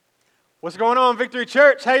What's going on, Victory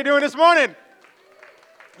Church? How you doing this morning?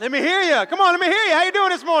 Let me hear you. Come on, let me hear you. How you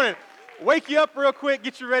doing this morning? Wake you up real quick,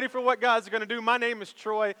 get you ready for what God's going to do. My name is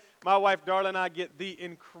Troy. My wife, Darla, and I get the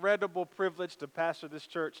incredible privilege to pastor this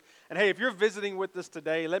church. And hey, if you're visiting with us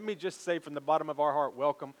today, let me just say from the bottom of our heart,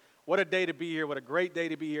 welcome. What a day to be here. What a great day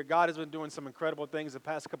to be here. God has been doing some incredible things the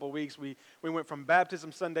past couple of weeks. We went from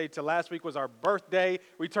Baptism Sunday to last week was our birthday.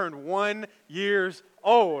 We turned 1 year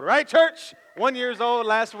old, right, church? 1 year old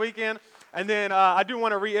last weekend. And then I do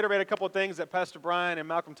want to reiterate a couple of things that Pastor Brian and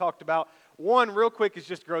Malcolm talked about. One, real quick, is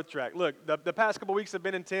just Growth Track. Look, the past couple of weeks have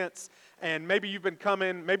been intense, and maybe you've been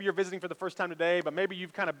coming, maybe you're visiting for the first time today, but maybe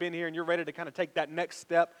you've kind of been here and you're ready to kind of take that next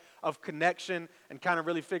step of connection and kind of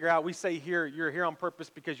really figure out, we say here, you're here on purpose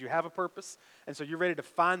because you have a purpose, and so you're ready to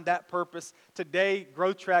find that purpose. Today,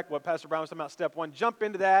 Growth Track, what Pastor Brian was talking about, step one, jump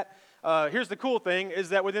into that. Here's the cool thing, is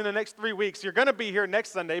that within the next 3 weeks, you're going to be here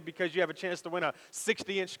next Sunday because you have a chance to win a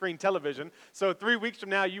 60-inch screen television. So 3 weeks from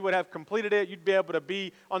now, you would have completed it. You'd be able to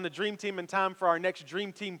be on the Dream Team in time for our next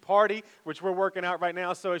Dream Team party, which we're working out right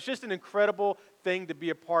now. So it's just an incredible thing to be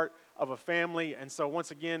a part of a family. And so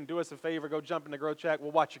once again, do us a favor, go jump into Growth Track.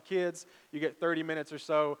 We'll watch your kids. You get 30 minutes or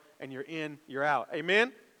so, and you're in, you're out.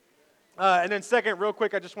 Amen? And then second, real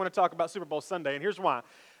quick, I just want to talk about Super Bowl Sunday, and here's why.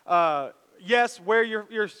 Yes, wear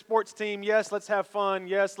your sports team. Yes, let's have fun.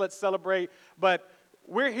 Yes, let's celebrate. But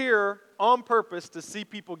we're here on purpose to see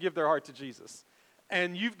people give their heart to Jesus.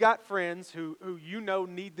 And you've got friends who you know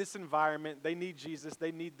need this environment. They need Jesus.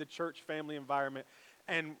 They need the church family environment.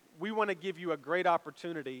 And we want to give you a great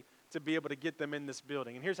opportunity to be able to get them in this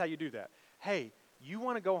building. And here's how you do that. Hey, you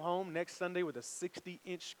want to go home next Sunday with a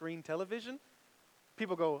 60-inch screen television?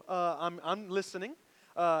 People go, I'm listening.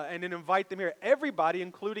 And then invite them here. Everybody,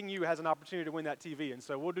 including you, has an opportunity to win that TV. And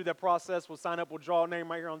so we'll do that process. We'll sign up. We'll draw a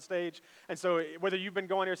name right here on stage. And so whether you've been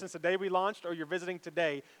going here since the day we launched or you're visiting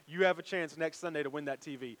today, you have a chance next Sunday to win that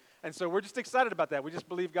TV. And so we're just excited about that. We just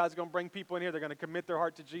believe God's going to bring people in here. They're going to commit their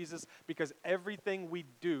heart to Jesus because everything we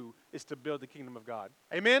do is to build the kingdom of God.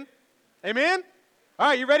 Amen? Amen? All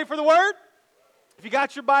right, you ready for the word? If you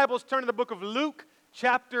got your Bibles, turn to the book of Luke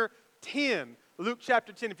chapter 10. Luke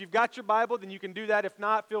chapter 10. If you've got your Bible, then you can do that. If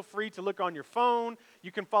not, feel free to look on your phone.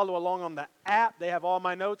 You can follow along on the app. They have all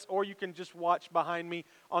my notes. Or you can just watch behind me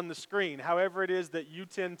on the screen. However it is that you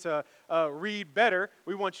tend to read better,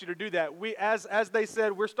 we want you to do that. As they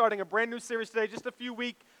said, we're starting a brand new series today, just a few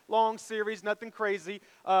week-long series, nothing crazy,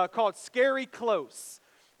 called Scary Close.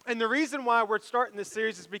 And the reason why we're starting this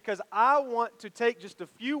series is because I want to take just a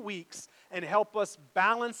few weeks and help us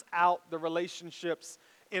balance out the relationships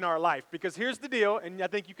in our life. Because here's the deal, and I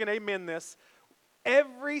think you can amen this.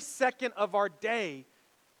 Every second of our day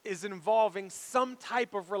is involving some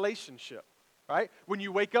type of relationship, right? When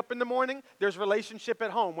you wake up in the morning, there's relationship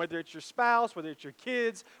at home, whether it's your spouse, whether it's your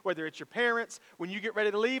kids, whether it's your parents. When you get ready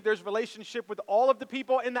to leave, there's relationship with all of the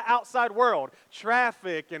people in the outside world,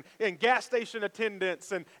 traffic and gas station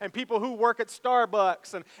attendants and people who work at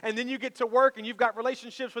Starbucks. And then you get to work and you've got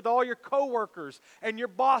relationships with all your coworkers and your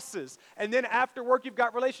bosses. And then after work, you've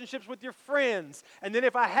got relationships with your friends. And then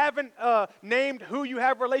if I haven't named who you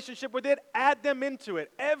have relationship with, add them into it.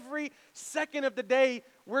 Every second of the day,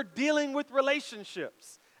 we're dealing with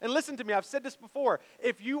relationships. And listen to me, I've said this before.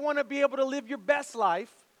 If you want to be able to live your best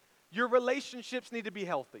life, your relationships need to be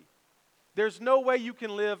healthy. There's no way you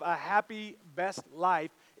can live a happy, best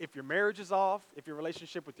life if your marriage is off, if your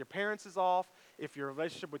relationship with your parents is off, if your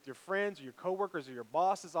relationship with your friends or your coworkers or your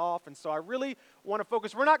boss is off. And so I really want to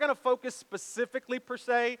focus. We're not going to focus specifically per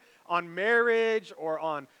se on marriage or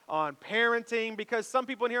on parenting because some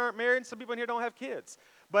people in here aren't married and some people in here don't have kids.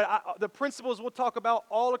 But the principles we'll talk about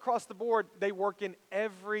all across the board, they work in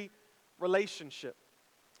every relationship.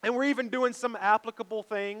 And we're even doing some applicable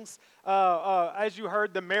things. As you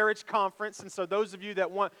heard, the marriage conference. And so those of you that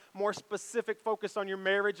want more specific focus on your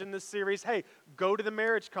marriage in this series, hey, go to the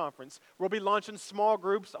marriage conference. We'll be launching small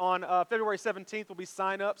groups on February 17th. Will be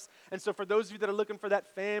sign-ups. And so for those of you that are looking for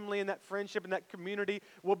that family and that friendship and that community,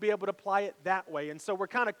 we'll be able to apply it that way. And so we're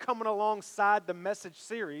kind of coming alongside the message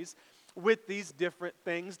series with these different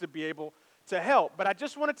things to be able to help. But I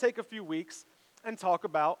just want to take a few weeks and talk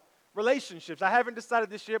about relationships. I haven't decided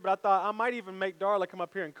this year, but I thought I might even make Darla come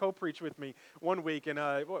up here and co-preach with me one week. And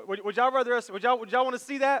would y'all rather us? Would y'all want to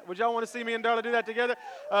see that? Would y'all want to see me and Darla do that together?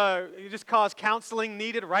 Just cause counseling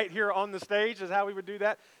needed right here on the stage is how we would do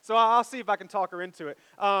that. So I'll see if I can talk her into it.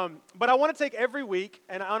 But I want to take every week,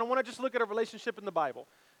 and I want to just look at a relationship in the Bible.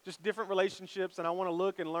 Just different relationships, and I want to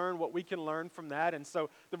look and learn what we can learn from that. And so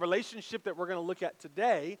the relationship that we're going to look at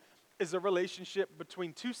today is a relationship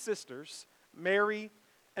between two sisters, Mary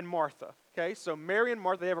and Martha. Okay, so Mary and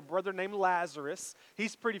Martha, they have a brother named Lazarus.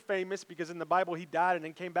 He's pretty famous because in the Bible he died and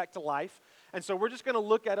then came back to life. And so we're just going to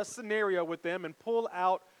look at a scenario with them and pull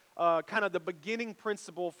out kind of the beginning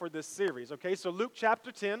principle for this series. Okay, so Luke chapter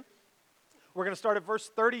 10, we're going to start at verse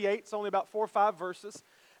 38. It's only about 4 or 5 verses.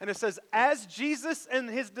 And it says, as Jesus and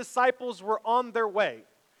his disciples were on their way,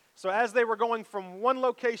 so as they were going from one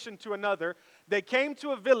location to another, they came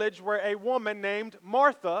to a village where a woman named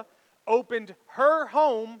Martha opened her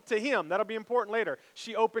home to him. That'll be important later.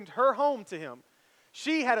 She opened her home to him.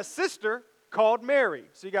 She had a sister called Mary.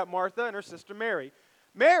 So you got Martha and her sister Mary.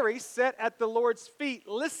 Mary sat at the Lord's feet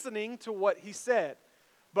listening to what he said.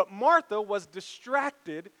 But Martha was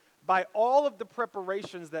distracted by all of the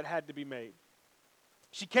preparations that had to be made.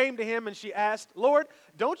 She came to him and she asked, Lord,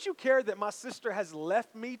 don't you care that my sister has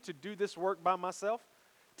left me to do this work by myself?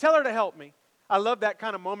 Tell her to help me. I love that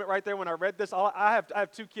kind of moment right there when I read this. I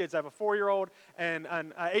have 2 kids. I have a 4-year-old and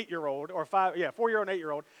an 8-year-old, or 4-year-old and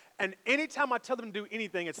 8-year-old. And anytime I tell them to do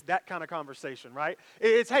anything, it's that kind of conversation, right?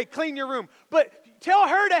 It's, hey, clean your room. But tell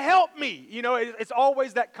her to help me. You know, it's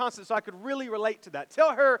always that constant, so I could really relate to that.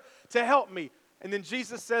 Tell her to help me. And then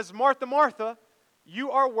Jesus says, Martha, Martha,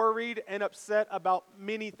 you are worried and upset about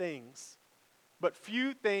many things, but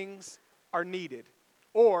few things are needed,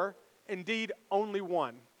 or indeed only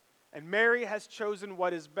one. And Mary has chosen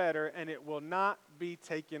what is better, and it will not be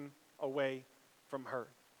taken away from her.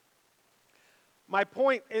 My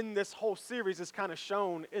point in this whole series is kind of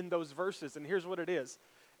shown in those verses, and here's what it is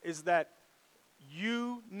that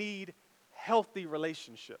you need healthy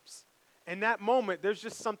relationships. In that moment, there's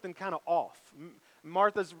just something kind of off.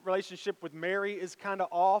 Martha's relationship with Mary is kind of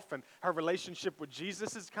off, and her relationship with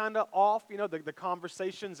Jesus is kind of off. You know, the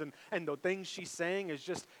conversations and the things she's saying is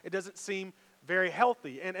just, it doesn't seem very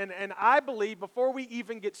healthy. And I believe before we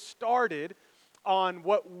even get started on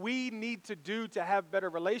what we need to do to have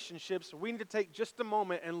better relationships, we need to take just a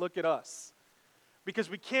moment and look at us.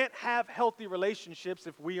 Because we can't have healthy relationships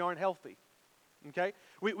if we aren't healthy. Okay?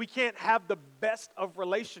 We can't have the best of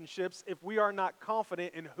relationships if we are not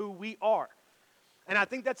confident in who we are. And I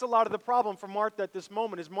think that's a lot of the problem for Martha at this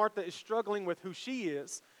moment, is Martha is struggling with who she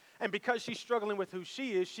is. And because she's struggling with who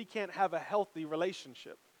she is, she can't have a healthy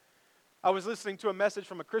relationship. I was listening to a message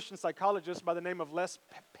from a Christian psychologist by the name of Les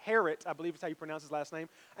Parrott, I believe is how you pronounce his last name.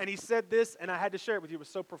 And he said this, and I had to share it with you. It was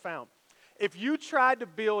so profound. If you try to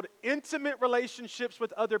build intimate relationships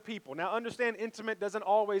with other people, now understand intimate doesn't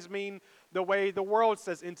always mean the way the world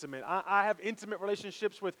says intimate. I have intimate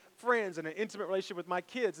relationships with friends and an intimate relationship with my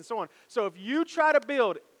kids and so on. So if you try to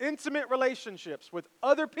build intimate relationships with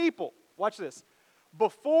other people, watch this,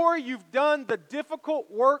 before you've done the difficult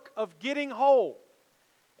work of getting whole,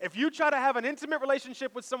 if you try to have an intimate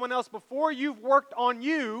relationship with someone else before you've worked on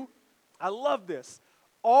you, I love this,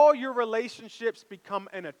 all your relationships become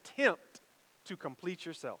an attempt to complete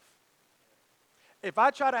yourself. If I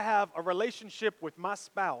try to have a relationship with my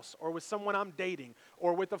spouse or with someone I'm dating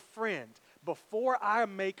or with a friend before I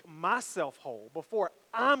make myself whole, before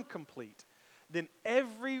I'm complete, then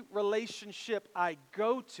every relationship I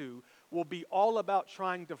go to will be all about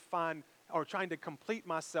trying to find or trying to complete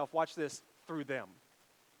myself, watch this, through them.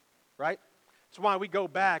 Right? That's why we go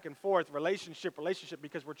back and forth, relationship,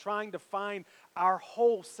 because we're trying to find our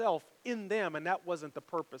whole self in them, and that wasn't the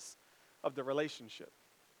purpose of the relationship.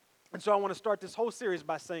 And so I want to start this whole series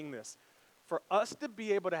by saying this. For us to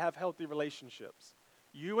be able to have healthy relationships,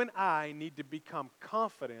 you and I need to become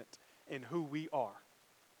confident in who we are.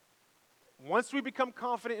 Once we become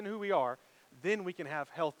confident in who we are, then we can have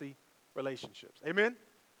healthy relationships. Amen?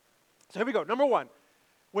 So here we go. Number 1,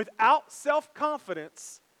 without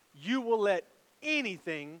self-confidence, you will let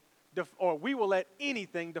anything, we will let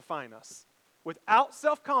anything define us. Without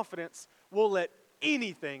self-confidence, we'll let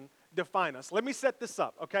anything define us. Let me set this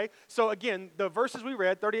up, okay? So again, the verses we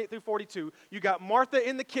read, 38 through 42, you got Martha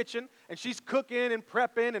in the kitchen, and she's cooking and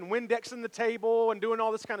prepping and Windexing the table and doing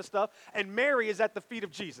all this kind of stuff, and Mary is at the feet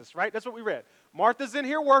of Jesus, right? That's what we read. Martha's in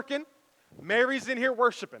here working, Mary's in here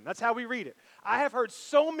worshiping. That's how we read it. I have heard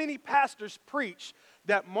so many pastors preach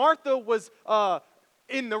that Martha was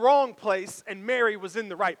in the wrong place and Mary was in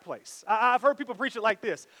the right place. I've heard people preach it like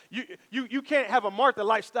this. You can't have a Martha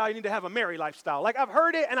lifestyle, you need to have a Mary lifestyle. Like, I've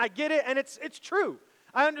heard it and I get it, and it's true.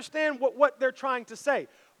 I understand what they're trying to say.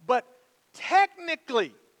 But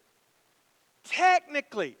technically,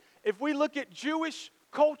 if we look at Jewish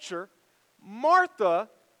culture, Martha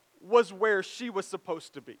was where she was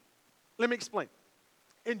supposed to be. Let me explain.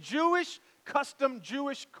 In Jewish custom,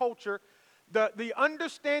 Jewish culture, the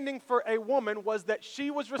understanding for a woman was that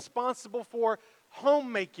she was responsible for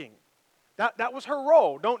homemaking. That was her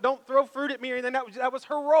role. Don't throw fruit at me or anything. That was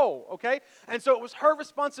her role, okay? And so it was her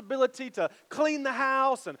responsibility to clean the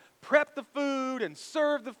house and prep the food and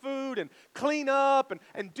serve the food and clean up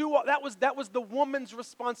and do all. That was the woman's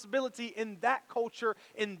responsibility in that culture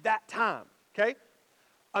in that time, okay?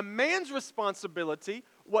 A man's responsibility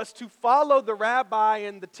was to follow the rabbi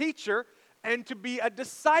and the teacher and to be a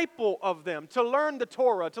disciple of them, to learn the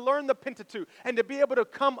Torah, to learn the Pentateuch, and to be able to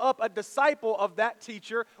come up a disciple of that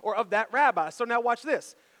teacher or of that rabbi. So now watch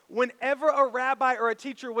this. Whenever a rabbi or a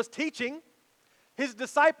teacher was teaching, his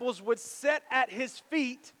disciples would sit at his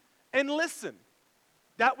feet and listen.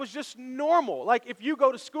 That was just normal. Like if you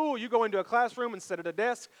go to school, you go into a classroom and sit at a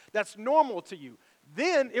desk, that's normal to you.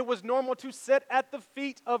 Then it was normal to sit at the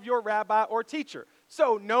feet of your rabbi or teacher.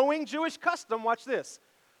 So knowing Jewish custom, watch this.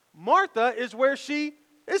 Martha is where she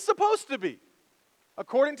is supposed to be.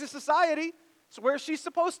 According to society, it's where she's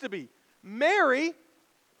supposed to be. Mary,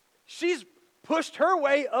 she's pushed her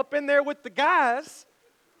way up in there with the guys,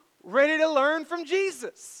 ready to learn from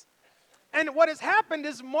Jesus. And what has happened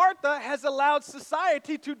is Martha has allowed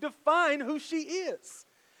society to define who she is.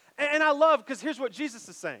 And I love, because here's what Jesus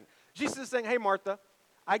is saying. Jesus is saying, hey, Martha,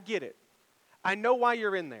 I get it. I know why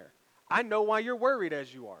you're in there. I know why you're worried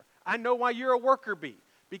as you are. I know why you're a worker bee.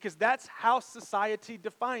 Because that's how society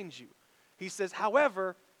defines you. He says,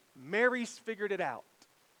 however, Mary's figured it out.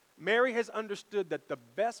 Mary has understood that the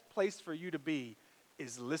best place for you to be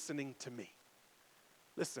is listening to me.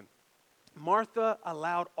 Listen, Martha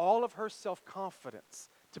allowed all of her self-confidence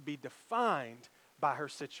to be defined by her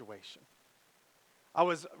situation. I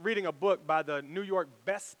was reading a book by the New York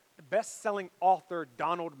best-selling author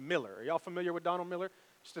Donald Miller. Are y'all familiar with Donald Miller?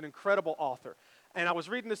 Just an incredible author. And I was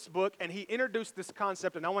reading this book, and he introduced this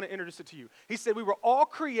concept, and I want to introduce it to you. He said we were all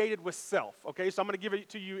created with self, okay? So I'm going to give it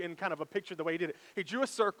to you in kind of a picture the way he did it. He drew a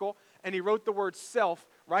circle, and he wrote the word self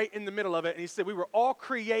right in the middle of it, and he said we were all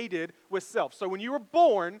created with self. So when you were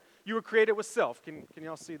born, you were created with self. Can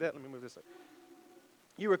y'all see that? Let me move this up.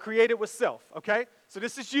 You were created with self, okay? So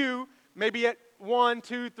this is you, maybe at 1,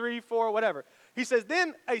 2, 3, 4, whatever. He says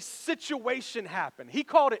then a situation happened. He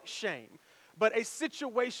called it shame. But a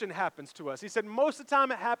situation happens to us. He said most of the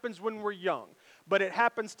time it happens when we're young, but it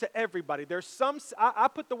happens to everybody. There's some, I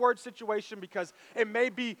put the word situation because it may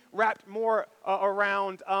be wrapped more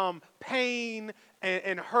around pain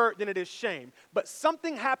and hurt than it is shame. But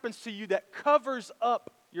something happens to you that covers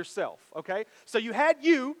up yourself, okay? So you had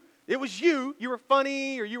you, it was you were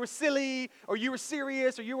funny or you were silly or you were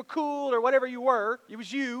serious or you were cool or whatever you were, it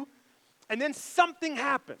was you, and then something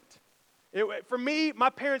happened. For me, my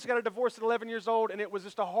parents got a divorce at 11 years old, and it was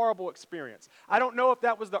just a horrible experience. I don't know if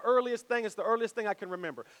that was the earliest thing. It's the earliest thing I can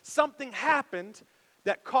remember. Something happened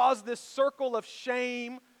that caused this circle of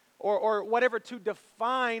shame or whatever to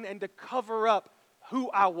define and to cover up who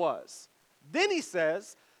I was. Then he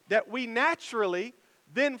says that we naturally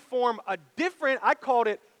then form a different, I called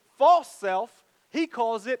it false self. He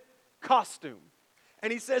calls it costume.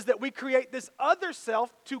 And he says that we create this other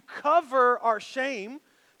self to cover our shame,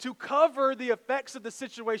 to cover the effects of the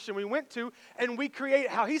situation we went to, and we create,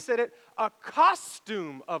 how he said it, a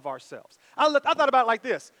costume of ourselves. I thought about it like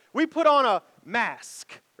this. We put on a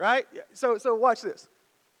mask, right? So watch this.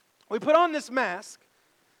 We put on this mask.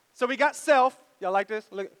 So we got self. Y'all like this?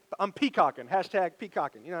 Look, I'm peacocking. Hashtag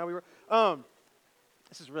peacocking. You know how we were?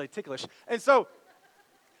 This is really ticklish. And so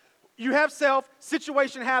you have self,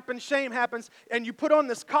 situation happens, shame happens, and you put on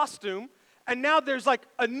this costume. And now there's like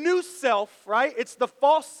a new self, right? It's the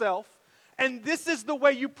false self. And this is the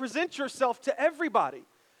way you present yourself to everybody.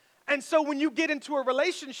 And so when you get into a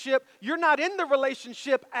relationship, you're not in the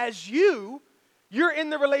relationship as you're in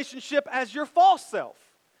the relationship as your false self.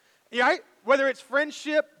 Right? Whether it's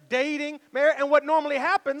friendship, dating, marriage. And what normally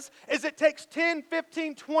happens is it takes 10,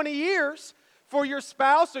 15, 20 years for your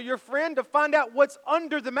spouse or your friend to find out what's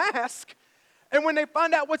under the mask. And when they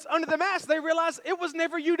find out what's under the mask, they realize it was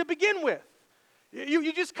never you to begin with.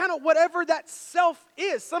 You just kind of, whatever that self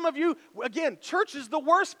is. Some of you, again, church is the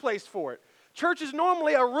worst place for it. Church is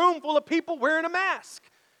normally a room full of people wearing a mask,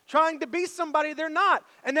 trying to be somebody they're not.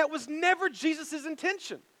 And that was never Jesus'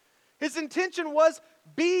 intention. His intention was,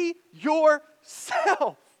 be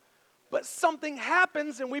yourself. But something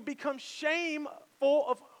happens and we become shameful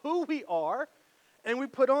of who we are, and we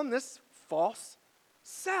put on this false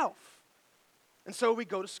self. And so we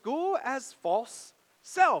go to school as false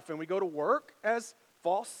self, and we go to work as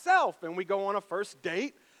false self, and we go on a first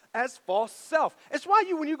date as false self. It's why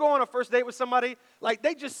when you go on a first date with somebody, like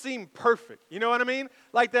they just seem perfect. You know what I mean?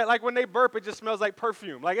 Like that, like when they burp, it just smells like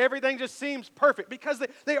perfume. Like everything just seems perfect because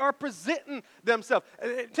they are presenting themselves.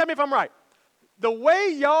 Tell me if I'm right. The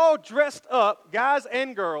way y'all dressed up, guys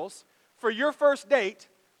and girls, for your first date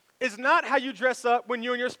is not how you dress up when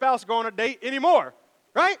you and your spouse go on a date anymore,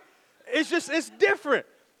 right? It's different.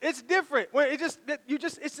 It's different.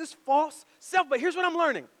 It's this false self. But here's what I'm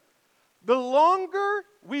learning. The longer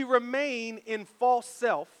we remain in false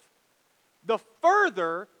self, the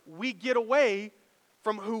further we get away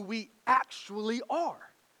from who we actually are.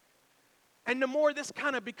 And the more this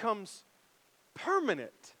kind of becomes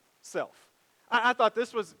permanent self. I thought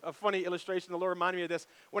this was a funny illustration. The Lord reminded me of this.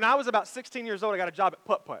 When I was about 16 years old, I got a job at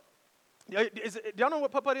Putt Putt. Do y'all know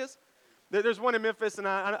what Putt Putt is? There's one in Memphis, and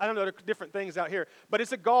I don't know, there are different things out here. But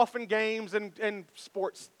it's a golf and games and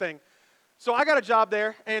sports thing. So I got a job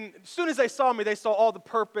there, and as soon as they saw me, they saw all the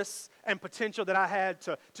purpose and potential that I had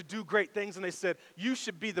to do great things, and they said, you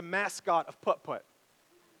should be the mascot of Putt Putt.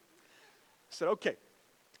 I said, okay.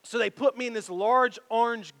 So they put me in this large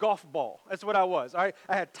orange golf ball. That's what I was. All right?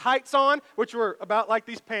 I had tights on, which were about like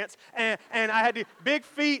these pants, and I had the big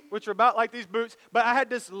feet, which were about like these boots, but I had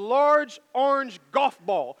this large orange golf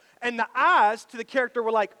ball, and the eyes to the character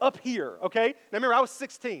were like up here, okay? Now remember, I was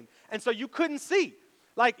 16, and so you couldn't see.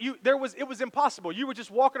 It was impossible. You were just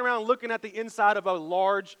walking around looking at the inside of a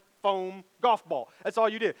large foam golf ball. That's all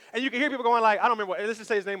you did. And you could hear people going like, I don't remember let's just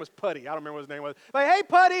say his name was Putty. I don't remember what his name was. Like, hey,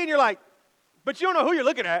 Putty, and you're like, but you don't know who you're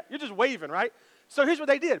looking at. You're just waving, right? So here's what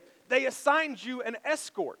they did. They assigned you an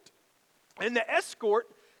escort. And the escort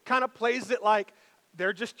kind of plays it like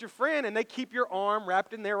they're just your friend, and they keep your arm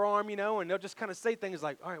wrapped in their arm, and they'll just kind of say things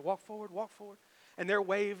like, all right, walk forward. And they're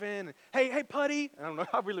waving. And, hey, Putty. I don't know.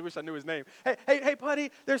 I really wish I knew his name. Hey,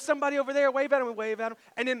 Putty, there's somebody over there. Wave at him and wave at him.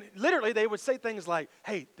 And then literally they would say things like,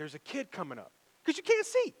 hey, there's a kid coming up. Because you can't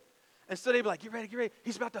see. And so they'd be like, get ready.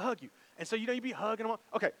 He's about to hug you. And so, you'd be hugging him.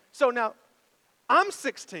 Okay, so now, I'm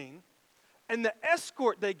 16, and the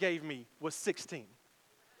escort they gave me was 16.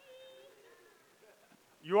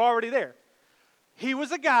 You're already there. He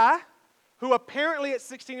was a guy who apparently at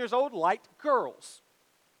 16 years old liked girls.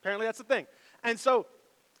 Apparently that's the thing. And so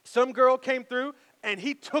some girl came through, and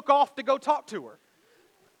he took off to go talk to her.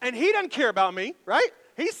 And he doesn't care about me, right?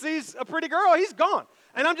 He sees a pretty girl, he's gone.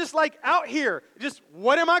 And I'm just like out here, just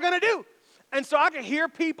what am I going to do? And so I can hear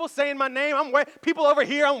people saying my name. People over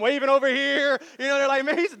here, I'm waving over here. They're like,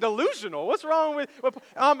 man, he's delusional. What's wrong with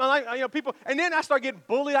people? And then I start getting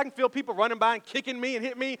bullied. I can feel people running by and kicking me and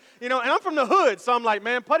hit me. And I'm from the hood, so I'm like,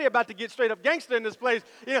 man, Putty about to get straight up gangster in this place.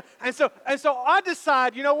 And so I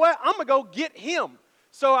decide, you know what? I'm gonna go get him.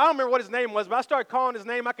 So I don't remember what his name was, but I started calling his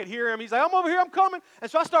name. I could hear him. He's like, I'm over here. I'm coming.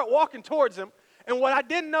 And so I start walking towards him. And what I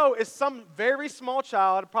didn't know is some very small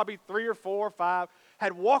child, probably 3 or 4 or 5.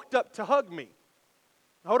 Had walked up to hug me.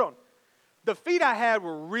 Hold on. The feet I had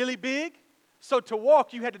were really big, so to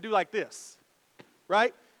walk, you had to do like this,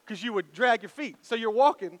 right? Because you would drag your feet. So you're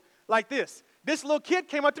walking like this. This little kid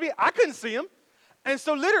came up to me. I couldn't see him. And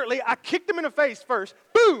so literally, I kicked him in the face first.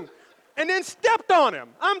 Boom. And then stepped on him.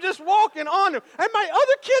 I'm just walking on him. And my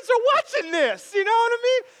other kids are watching this. You know what I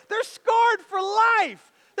mean? They're scarred for life.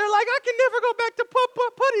 They're like, I can never go back to Putt.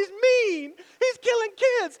 He's mean. He's killing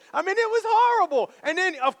kids. I mean, it was horrible. And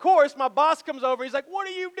then, of course, my boss comes over. He's like, what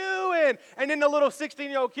are you doing? And then the little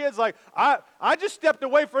 16-year-old kid's like, I just stepped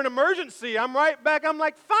away for an emergency. I'm right back. I'm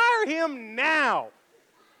like, fire him now.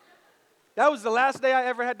 That was the last day I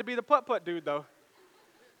ever had to be the Putt dude, though.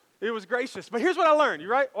 It was gracious. But here's what I learned. You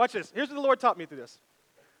right? Watch this. Here's what the Lord taught me through this.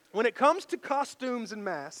 When it comes to costumes and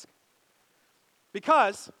masks,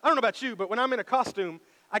 because, I don't know about you, but when I'm in a costume,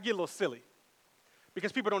 I get a little silly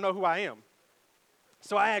because people don't know who I am.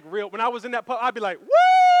 So I act real. When I was in that I'd be like,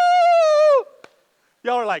 woo!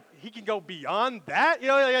 Y'all are like, he can go beyond that?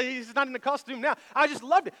 He's not in the costume now. I just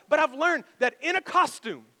loved it. But I've learned that in a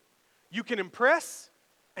costume, you can impress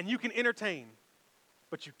and you can entertain,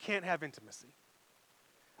 but you can't have intimacy.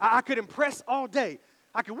 I could impress all day.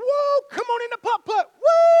 I could, woo, come on in the Putt,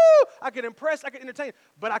 woo! I could impress, I could entertain,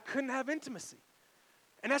 but I couldn't have intimacy.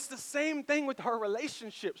 And that's the same thing with our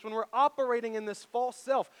relationships. When we're operating in this false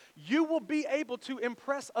self, you will be able to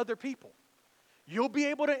impress other people. You'll be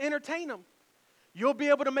able to entertain them. You'll be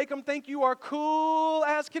able to make them think you are cool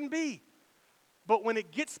as can be. But when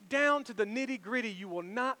it gets down to the nitty-gritty, you will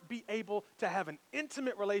not be able to have an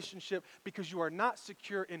intimate relationship because you are not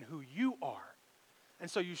secure in who you are.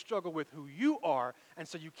 And so you struggle with who you are, and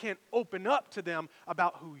so you can't open up to them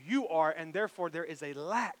about who you are, and therefore there is a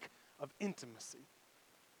lack of intimacy.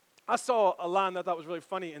 I saw a line that I thought was really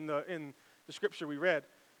funny in the scripture we read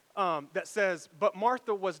that says, but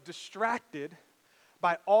Martha was distracted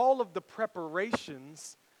by all of the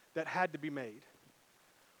preparations that had to be made.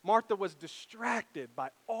 Martha was distracted by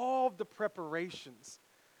all the preparations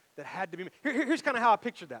that had to be made. Here's kind of how I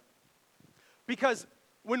picture that. Because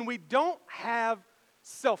when we don't have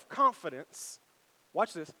self-confidence,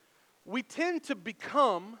 watch this, we tend to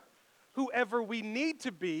become whoever we need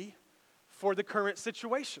to be for the current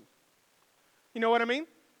situation. You know what I mean?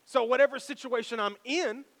 So whatever situation I'm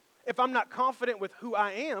in, if I'm not confident with who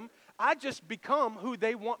I am, I just become who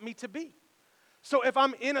they want me to be. So if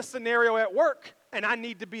I'm in a scenario at work and I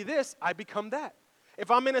need to be this, I become that. If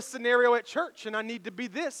I'm in a scenario at church and I need to be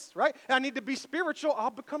this, right? And I need to be spiritual, I'll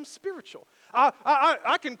become spiritual.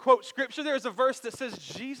 I can quote scripture. There's a verse that says,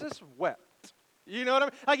 Jesus wept. You know what I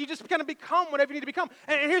mean? Like you just kind of become whatever you need to become.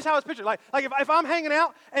 And here's how it's pictured. Like if I'm hanging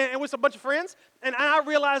out and with a bunch of friends and I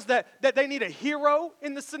realize that they need a hero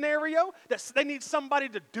in the scenario, that they need somebody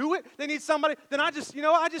to do it, they need somebody, then I just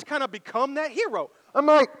kind of become that hero. I'm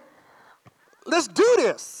like, let's do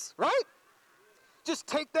this, right? Just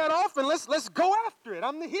take that off and let's go after it.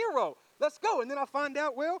 I'm the hero. Let's go. And then I find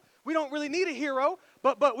out, well, we don't really need a hero,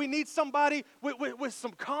 but we need somebody with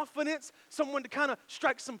some confidence, someone to kind of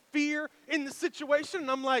strike some fear in the situation.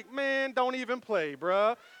 And I'm like, man, don't even play,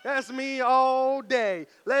 bruh. That's me all day.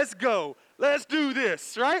 Let's go. Let's do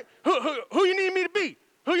this, right? Who you need me to be?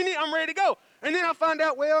 Who you need? I'm ready to go. And then I find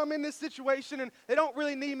out, well, I'm in this situation, and they don't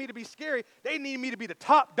really need me to be scary. They need me to be the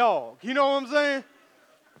top dog. You know what I'm saying?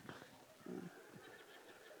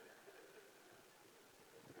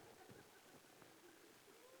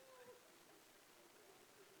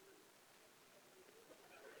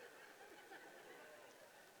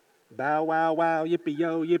 Bow, wow, wow,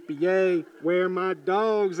 yippee-yo, yippee-yay, where my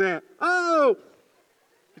dogs at? Oh!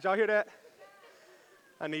 Did y'all hear that?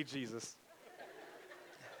 I need Jesus.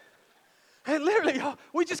 And literally, y'all,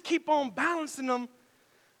 we just keep on balancing them.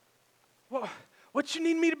 Well, what you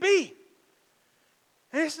need me to be?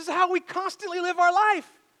 And this is how we constantly live our life.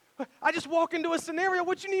 I just walk into a scenario,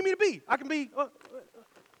 what you need me to be? I can be,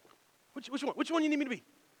 which one? Which one you need me to be?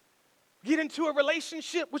 Get into a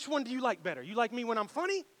relationship, which one do you like better? You like me when I'm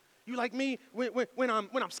funny? You like me when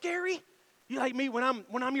I'm scary? You like me when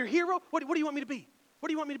I'm your hero? What do you want me to be? What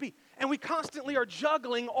do you want me to be? And we constantly are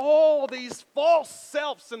juggling all these false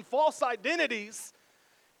selves and false identities,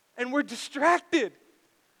 and we're distracted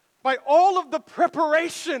by all of the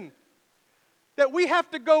preparation that we have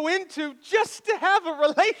to go into just to have a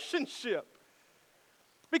relationship.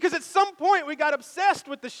 Because at some point we got obsessed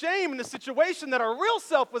with the shame and the situation that our real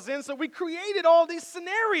self was in, so we created all these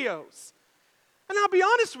scenarios. And I'll be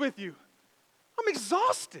honest with you, I'm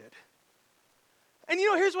exhausted. And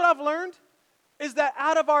here's what I've learned, is that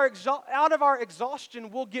out of our exhaustion,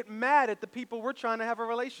 we'll get mad at the people we're trying to have a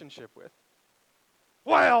relationship with.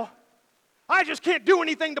 Well, I just can't do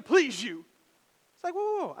anything to please you. It's like,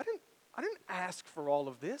 whoa, I didn't ask for all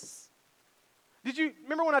of this. Did you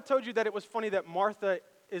remember when I told you that it was funny that Martha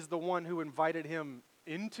is the one who invited him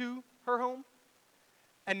into her home?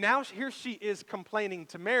 And now here she is complaining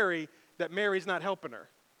to Mary that Mary's not helping her.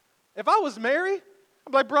 If I was Mary,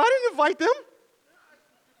 I'm like, bro, I didn't invite them.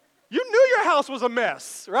 You knew your house was a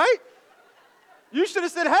mess, right? You should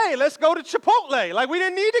have said, hey, let's go to Chipotle. Like, we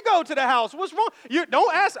didn't need to go to the house. What's wrong?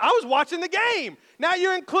 Don't ask. I was watching the game. Now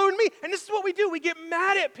you're including me. And this is what we do. We get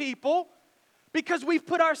mad at people because we've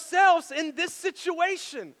put ourselves in this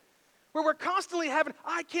situation where we're constantly having,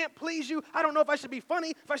 I can't please you. I don't know if I should be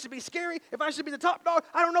funny, if I should be scary, if I should be the top dog.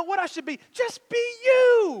 I don't know what I should be. Just be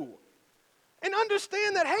you. And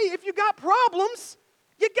understand that, hey, if you got problems,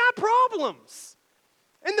 you got problems.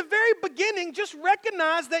 In the very beginning, just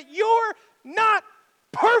recognize that you're not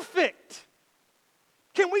perfect.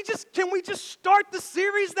 Can we just start the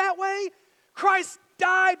series that way? Christ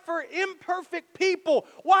died for imperfect people.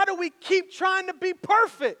 Why do we keep trying to be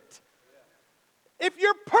perfect? If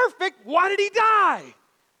you're perfect, why did he die?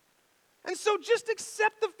 And so just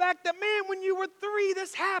accept the fact that, man, when you were 3,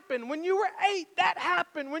 this happened. When you were 8, that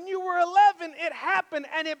happened. When you were 11, it happened,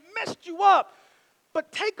 and it messed you up.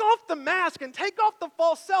 But take off the mask and take off the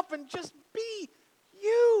false self and just be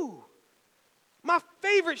you. My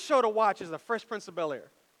favorite show to watch is The Fresh Prince of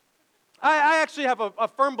Bel-Air. I actually have a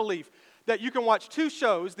firm belief that you can watch 2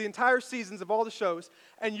 shows, the entire seasons of all the shows,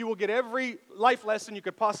 and you will get every life lesson you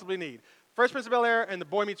could possibly need. Fresh Prince of Bel-Air and The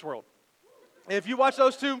Boy Meets World. If you watch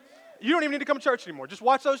those 2, you don't even need to come to church anymore. Just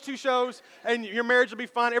watch those 2 shows, and your marriage will be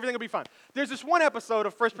fine. Everything will be fine. There's this one episode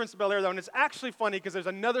of Fresh Prince of Bel-Air, though, and it's actually funny because there's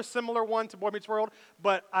another similar one to Boy Meets World,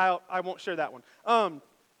 but I won't share that one.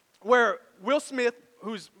 Where Will Smith,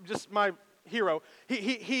 who's just my hero,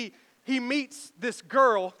 he meets this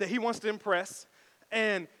girl that he wants to impress,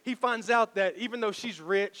 and he finds out that even though she's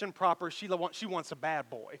rich and proper, she wants a bad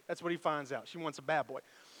boy. That's what he finds out. She wants a bad boy.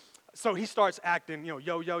 So he starts acting,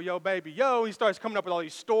 yo, baby, yo. He starts coming up with all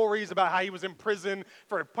these stories about how he was in prison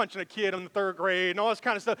for punching a kid in the 3rd grade and all this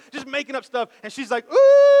kind of stuff, just making up stuff. And she's like,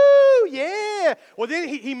 ooh, woo, yeah. Well, then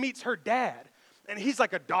he meets her dad. And he's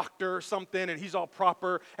like a doctor or something, and he's all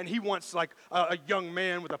proper, and he wants like a young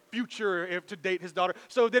man with a future to date his daughter.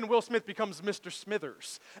 So then Will Smith becomes Mr.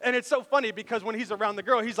 Smithers. And it's so funny because when he's around the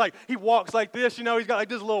girl, he walks like this, he's got like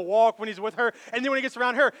this little walk when he's with her. And then when he gets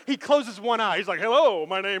around her, he closes one eye. He's like, hello,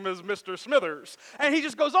 my name is Mr. Smithers. And he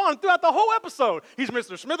just goes on throughout the whole episode. He's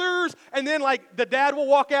Mr. Smithers, and then like the dad will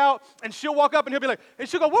walk out, and she'll walk up, and he'll be like, and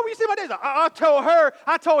she'll go, what were you saying about this?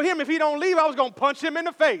 I told him if he don't leave, I was going to punch him in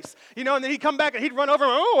the face. And then he'd come back, and he'd run over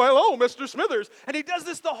and, oh, hello, Mr. Smithers. And he does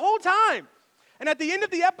this the whole time. And at the end of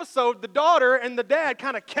the episode, the daughter and the dad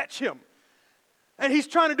kind of catch him. And he's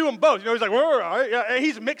trying to do them both. He's like, and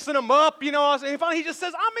he's mixing them up, And finally he just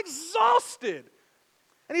says, I'm exhausted.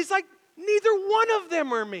 And he's like, neither one of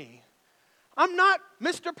them are me. I'm not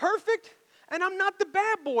Mr. Perfect, and I'm not the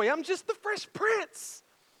bad boy. I'm just the Fresh Prince.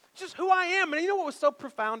 It's just who I am. And you know what was so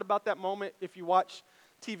profound about that moment, if you watch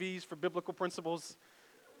TVs for biblical principles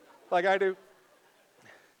like I do?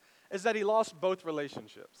 Is that he lost both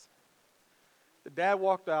relationships. The dad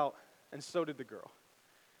walked out, and so did the girl.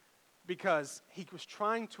 Because he was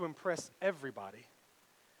trying to impress everybody,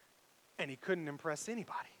 and he couldn't impress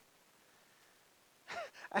anybody.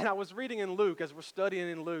 And I was reading in Luke, as we're studying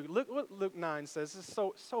in Luke, look what Luke 9 says. This is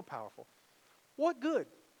so powerful. What good?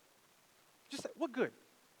 Just say, what good?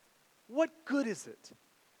 What good is it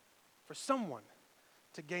for someone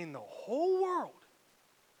to gain the whole world,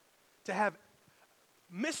 to have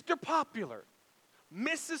Mr. Popular,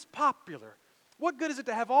 Mrs. Popular? What good is it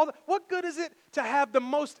to have what good is it to have the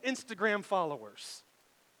most Instagram followers?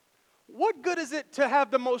 What good is it to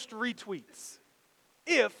have the most retweets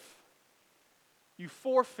if you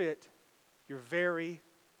forfeit your very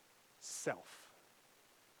self?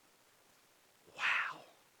 Wow.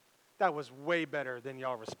 That was way better than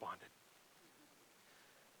y'all responded.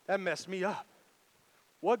 That messed me up.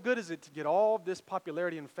 What good is it to get all this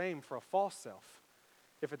popularity and fame for a false self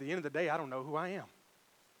if at the end of the day I don't know who I am?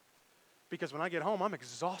 Because when I get home, I'm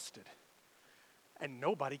exhausted, and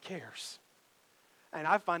nobody cares. And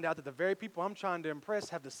I find out that the very people I'm trying to impress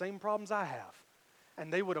have the same problems I have.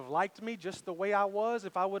 And they would have liked me just the way I was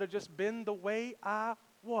if I would have just been the way I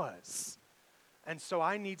was. And so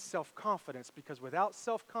I need self-confidence, because without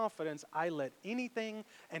self-confidence, I let anything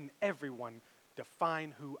and everyone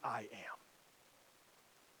define who I am.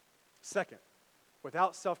 Second,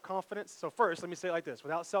 without self-confidence, so first, let me say it like this.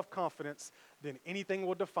 Without self-confidence, then anything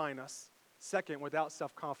will define us. Second, without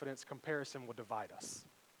self-confidence, comparison will divide us.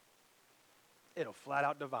 It'll flat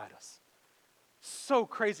out divide us. So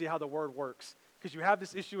crazy how the word works. Because you have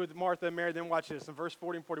this issue with Martha and Mary, then watch this. In verse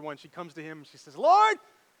 40 and 41, she comes to him and she says, Lord,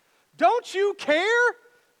 don't you care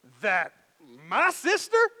that my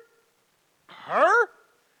sister, her,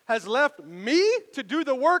 has left me to do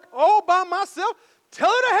the work all by myself? Tell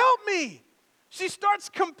her to help me. She starts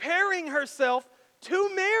comparing herself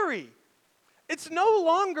to Mary. It's no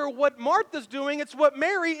longer what Martha's doing, it's what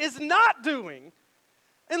Mary is not doing.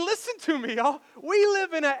 And listen to me, y'all. We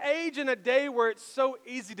live in an age and a day where it's so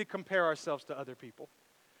easy to compare ourselves to other people.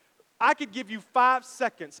 I could give you 5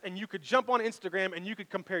 seconds and you could jump on Instagram and you could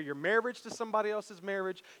compare your marriage to somebody else's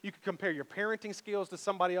marriage. You could compare your parenting skills to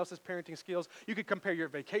somebody else's parenting skills. You could compare your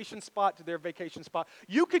vacation spot to their vacation spot.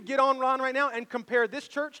 You could get online right now and compare this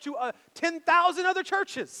church to 10,000 other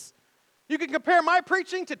churches. You can compare my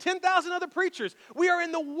preaching to 10,000 other preachers. We are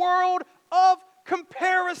in the world of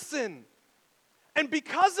comparison. And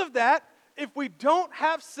because of that, if we don't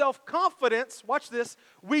have self-confidence, watch this,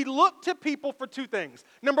 we look to people for 2 things.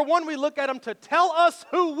 Number 1, we look at them to tell us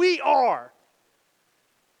who we are.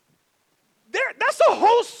 That's a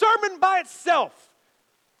whole sermon by itself.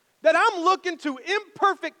 That I'm looking to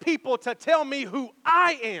imperfect people to tell me who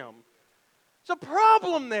I am. There's a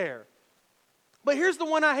problem there. But here's the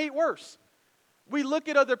one I hate worse. We look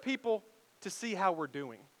at other people to see how we're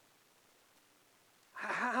doing.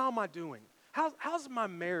 How am I doing? How's my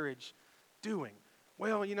marriage doing?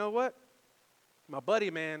 Well, you know what? My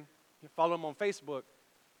buddy, man, you follow him on Facebook.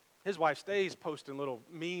 His wife stays posting little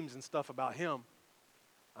memes and stuff about him.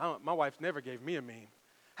 My wife never gave me a meme.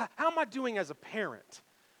 How am I doing as a parent?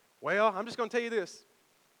 Well, I'm just going to tell you this.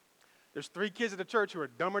 There's 3 kids at the church who are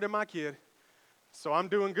dumber than my kid, so I'm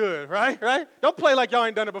doing good, right? Don't play like y'all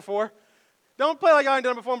ain't done it before. Don't play like y'all ain't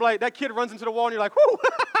done it before and be like, that kid runs into the wall and you're like, whoo,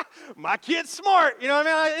 my kid's smart. You know what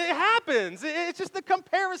I mean? It happens. It's just the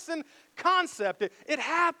comparison concept. It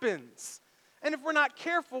happens. And if we're not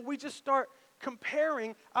careful, we just start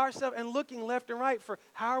comparing ourselves and looking left and right for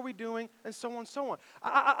how are we doing and so on and so on.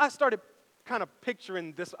 I started kind of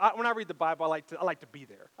picturing this. When I read the Bible, I like to be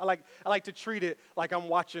there. I like to treat it like I'm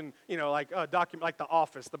watching, like a document, like The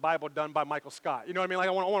Office, the Bible done by Michael Scott. You know what I mean? Like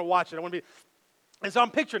I want to watch it. I want to be. And so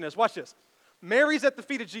I'm picturing this. Watch this. Mary's at the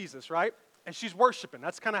feet of Jesus, right? And she's worshiping.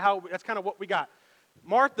 That's kind of what we got.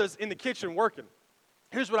 Martha's in the kitchen working.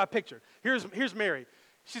 Here's what I picture. Here's Mary.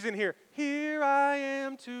 She's in here. Here I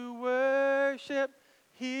am to worship.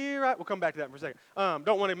 We'll come back to that for a second.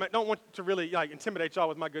 Don't want to really intimidate y'all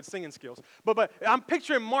with my good singing skills. But I'm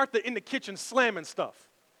picturing Martha in the kitchen slamming stuff.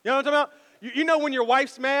 You know what I'm talking about? You know when your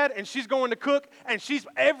wife's mad and she's going to cook and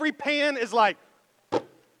every pan is like,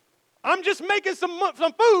 I'm just making some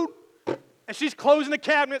food, and she's closing the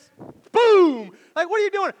cabinets. Boom! Like, what are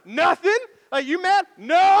you doing? Nothing. Like, you mad?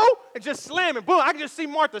 No! And just slamming. Boom. I can just see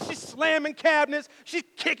Martha. She's slamming cabinets. She's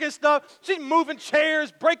kicking stuff. She's moving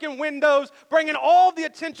chairs, breaking windows, bringing all the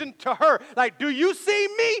attention to her. Like, do you see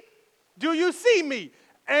me? Do you see me?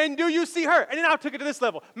 And do you see her? And then I took it to this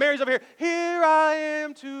level. Mary's over here. Here I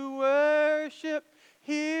am to worship.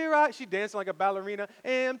 She's dancing like a ballerina.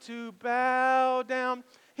 Am to bow down.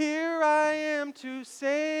 Here I am to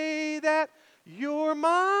say that you're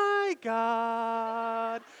my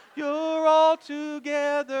God. You're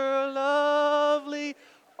altogether lovely,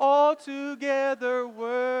 altogether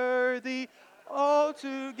worthy,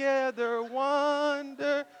 altogether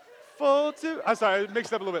wonderful I'm sorry, I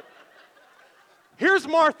mixed up a little bit. Here's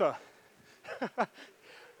Martha.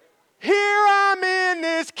 Here I'm in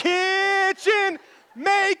this kitchen,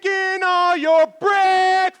 making all your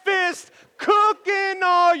breakfast, cooking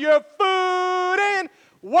all your food, and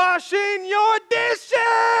washing your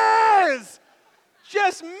dishes.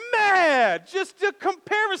 Just mad. Just a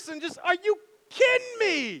comparison. Are you kidding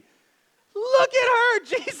me? Look at her,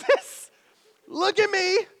 Jesus. Look at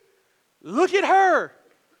me. Look at her.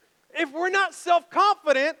 If we're not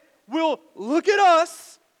self-confident, we'll look at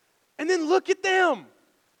us and then look at them.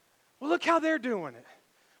 Well, look how they're doing it.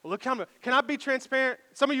 Well, look how, can I be transparent?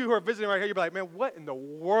 Some of you who are visiting right here, you'll be like, man, what in the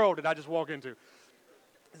world did I just walk into?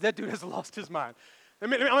 That dude has lost his mind. I'm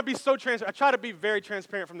going to be so transparent. I try to be very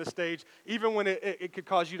transparent from the stage, even when it could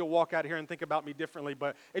cause you to walk out here and think about me differently,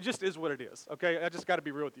 but it just is what it is, okay? I just got to be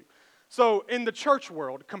real with you. So in the church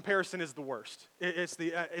world, comparison is the worst. It's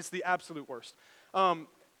the absolute worst.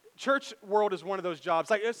 Church world is one of those jobs.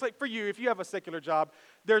 It's like for you, if you have a secular job,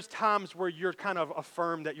 there's times where you're kind of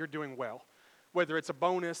affirmed that you're doing well, whether it's a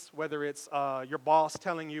bonus, whether it's your boss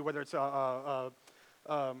telling you, whether it's help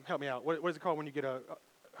me out. What is it called when you get a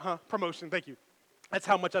promotion? Thank you. That's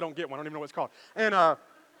how much I don't get one. I don't even know what it's called.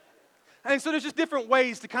 And so there's just different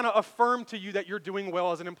ways to kind of affirm to you that you're doing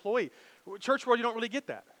well as an employee. Church world, you don't really get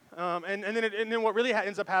that. And then what really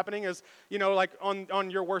ends up happening is, like on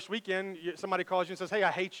your worst weekend, somebody calls you and says, hey,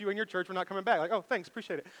 I hate you and your church. We're not coming back. Like, oh, thanks,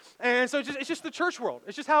 appreciate it. And so it's just the church world.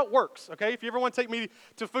 It's just how it works, okay? If you ever want to take me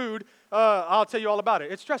to food, I'll tell you all about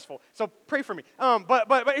it. It's stressful, so pray for me. But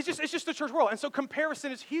it's just the church world. And so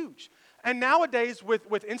comparison is huge. And nowadays with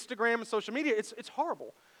Instagram and social media, it's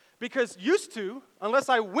horrible. Because used to, unless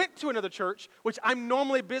I went to another church, which I'm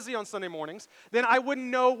normally busy on Sunday mornings, then I wouldn't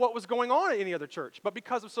know what was going on at any other church. But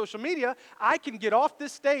because of social media, I can get off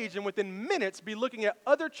this stage and within minutes be looking at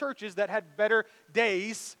other churches that had better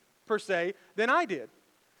days, per se, than I did.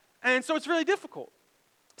 And so it's really difficult.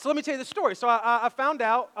 So let me tell you the story. So I found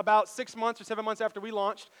out about 6 months or 7 months after we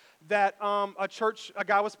launched that a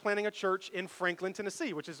guy was planning a church in Franklin,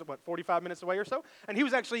 Tennessee, which is, 45 minutes away or so? And he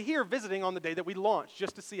was actually here visiting on the day that we launched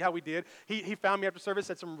just to see how we did. He found me after service,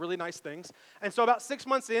 said some really nice things. And so about 6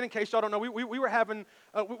 months in case y'all don't know, we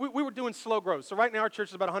were doing slow growth. So right now our church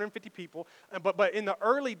is about 150 people. But in the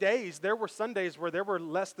early days, there were Sundays where there were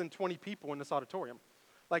less than 20 people in this auditorium.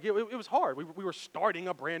 Like, it was hard. We were starting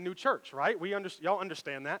a brand new church, right? Y'all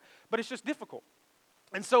understand that. But it's just difficult.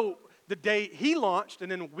 And so the day he launched, and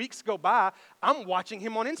then weeks go by, I'm watching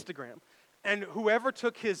him on Instagram. And whoever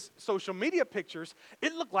took his social media pictures,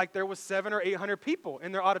 it looked like there was 700 or 800 people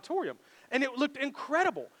in their auditorium. And it looked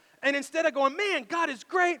incredible. And instead of going, man, God is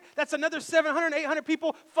great, that's another 700, 800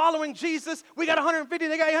 people following Jesus. We got 150,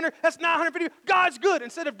 they got 800, that's 950. God's good.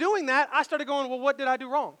 Instead of doing that, I started going, well, what did I do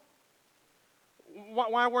wrong?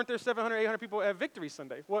 Why weren't there 700, 800 people at Victory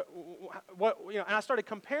Sunday? And I started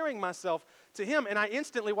comparing myself to him, and I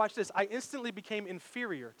instantly became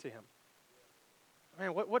inferior to him.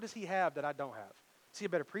 Man, what does he have that I don't have? Is he a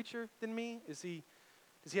better preacher than me? Does he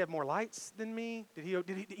have more lights than me? Did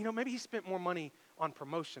he maybe he spent more money on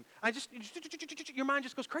promotion. Your mind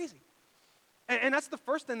just goes crazy. And that's the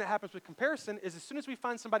first thing that happens with comparison is as soon as we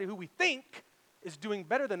find somebody who we think is doing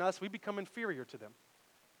better than us, we become inferior to them.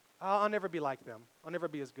 I'll never be like them. I'll never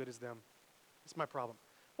be as good as them. It's my problem.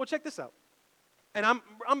 Well, check this out. And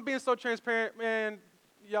I'm being so transparent, man,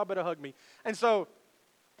 y'all better hug me. And so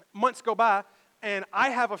months go by, and I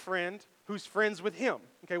have a friend who's friends with him.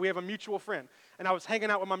 Okay, we have a mutual friend. And I was hanging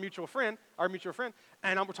out with my mutual friend,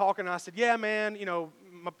 and we're talking, and I said, yeah, man,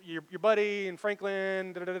 your buddy and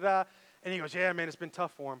Franklin, da-da-da-da. And he goes, yeah, man, it's been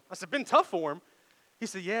tough for him. I said, been tough for him? He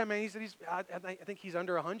said, yeah, man. He said, I think he's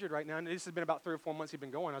under 100 right now. And this has been about 3 or 4 months he's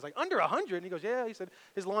been going. I was like, under 100? And he goes, yeah. He said,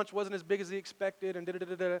 his launch wasn't as big as he expected, and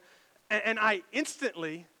da-da-da-da-da. And I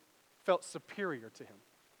instantly felt superior to him.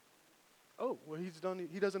 Oh, well,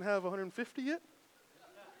 he doesn't have 150 yet?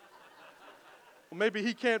 Well, maybe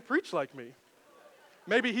he can't preach like me.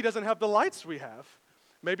 Maybe he doesn't have the lights we have.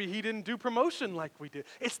 Maybe he didn't do promotion like we did.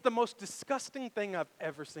 It's the most disgusting thing I've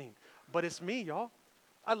ever seen. But it's me, y'all.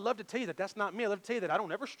 I'd love to tell you that that's not me. I'd love to tell you that I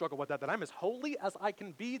don't ever struggle with that I'm as holy as I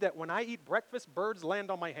can be, that when I eat breakfast, birds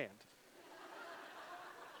land on my hand.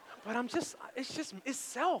 But it's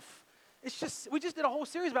self. We just did a whole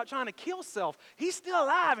series about trying to kill self. He's still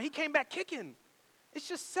alive, and he came back kicking. It's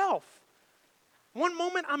just self. One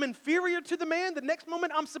moment I'm inferior to the man, the next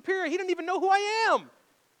moment I'm superior. He doesn't even know who I am.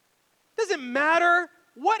 Doesn't matter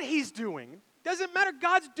what he's doing. Doesn't matter.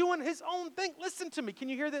 God's doing his own thing. Listen to me. Can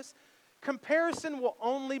you hear this? Comparison will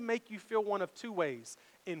only make you feel one of two ways: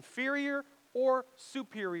 inferior or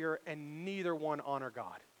superior, and neither one honor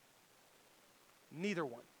God. Neither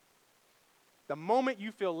one. The moment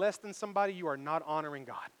you feel less than somebody, you are not honoring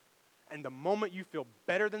God. And the moment you feel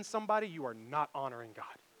better than somebody, you are not honoring God.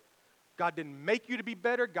 God didn't make you to be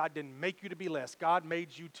better. God didn't make you to be less. God made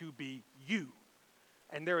you to be you.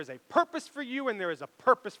 And there is a purpose for you, and there is a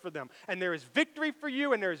purpose for them. And there is victory for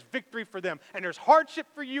you, and there is victory for them. And there's hardship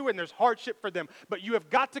for you, and there's hardship for them. But you have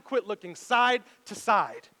got to quit looking side to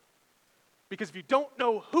side. Because if you don't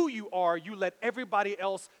know who you are, you let everybody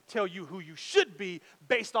else tell you who you should be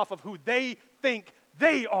based off of who they think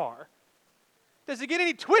they are. Does it get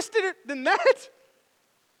any twister than that?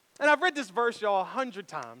 And I've read this verse, y'all, 100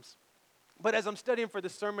 times. But as I'm studying for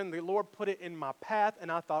this sermon, the Lord put it in my path,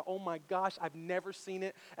 and I thought, oh my gosh, I've never seen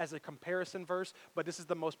it as a comparison verse, but this is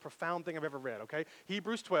the most profound thing I've ever read, okay?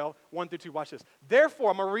 Hebrews 12, 1-2, watch this. Therefore,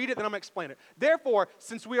 I'm going to read it, then I'm going to explain it. Therefore,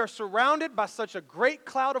 since we are surrounded by such a great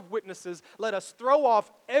cloud of witnesses, let us throw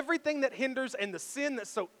off everything that hinders and the sin that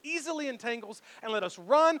so easily entangles, and let us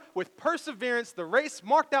run with perseverance the race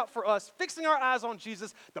marked out for us, fixing our eyes on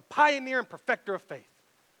Jesus, the pioneer and perfecter of faith.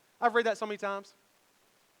 I've read that so many times.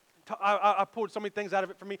 I pulled so many things out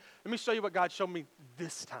of it for me. Let me show you what God showed me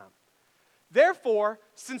this time. Therefore,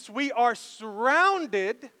 since we are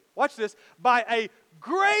surrounded, watch this, by a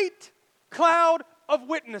great cloud of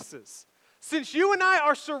witnesses, since you and I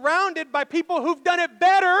are surrounded by people who've done it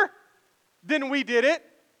better than we did it,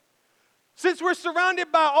 since we're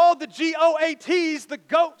surrounded by all the GOATs, the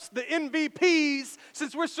GOATs, the MVPs,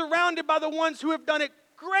 since we're surrounded by the ones who have done it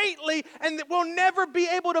greatly and that we'll never be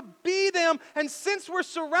able to be them, and since we're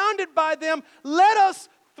surrounded by them, let us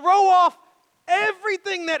throw off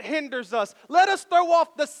everything that hinders us. Let us throw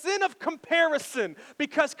off the sin of comparison,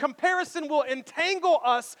 because comparison will entangle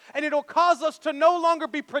us and it'll cause us to no longer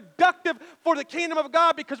be productive for the kingdom of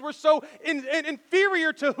God because we're so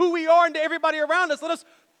inferior to who we are and to everybody around us. Let us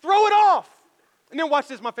throw it off. And then watch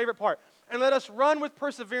this, my favorite part. And let us run with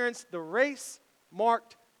perseverance the race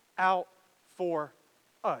marked out for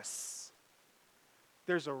us.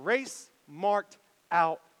 There's a race marked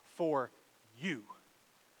out for you.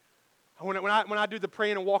 When I do the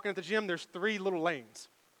praying and walking at the gym, there's 3 little lanes.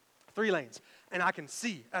 3 lanes. And I can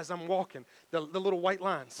see as I'm walking the little white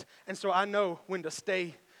lines. And so I know when to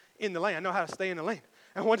stay in the lane. I know how to stay in the lane.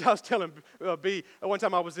 And one time I was telling B, one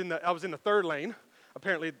time I was in the 3rd lane.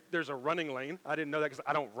 Apparently there's a running lane. I didn't know that because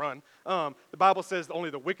I don't run. The Bible says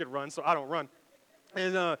only the wicked run, so I don't run.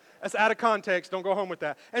 And that's out of context. Don't go home with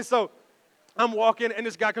that. And so I'm walking, and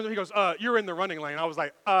this guy comes up. He goes, "You're in the running lane." I was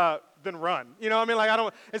like, "Then run." You know what I mean? Like I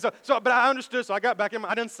don't. And but I understood. So I got back in.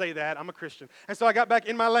 I didn't say that. I'm a Christian. And so I got back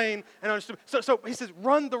in my lane and understood. So he says,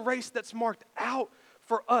 "Run the race that's marked out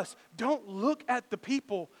for us. Don't look at the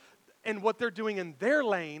people and what they're doing in their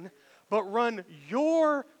lane, but run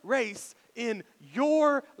your race in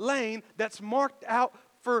your lane that's marked out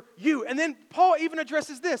for you." And then Paul even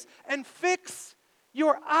addresses this, and fix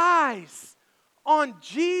your eyes on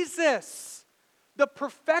Jesus, the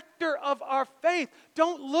perfecter of our faith.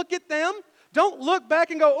 Don't look at them. Don't look back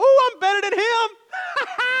and go, "Oh, I'm better than him.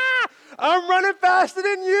 I'm running faster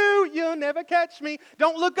than you. You'll never catch me."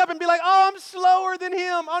 Don't look up and be like, "Oh, I'm slower than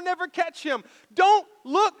him. I'll never catch him." Don't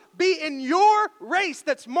look. Be in your race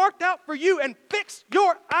that's marked out for you and fix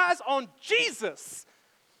your eyes on Jesus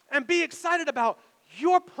and be excited about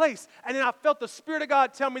your place. And then I felt the Spirit of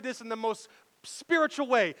God tell me this in the most spiritual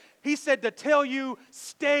way. He said to tell you,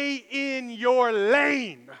 stay in your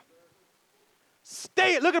lane.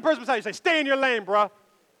 Look at the person beside you, say, stay in your lane, bruh.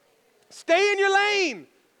 Stay in your lane.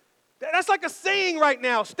 That's like a saying right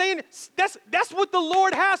now. That's what the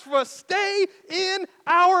Lord has for us. Stay in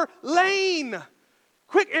our lane.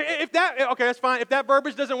 Quick, okay, that's fine. If that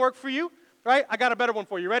verbiage doesn't work for you, right, I got a better one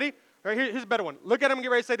for you. Ready? All right, here's a better one. Look at him and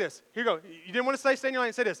get ready to say this. Here you go. You didn't want to say stay in your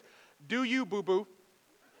lane. Say this. Do you, boo-boo?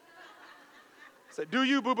 Say, do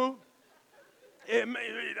you, boo-boo? I'm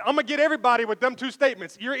going to get everybody with them two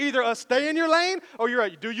statements. You're either a stay in your lane or you're a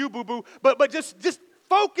do you, boo-boo. But just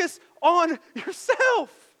focus on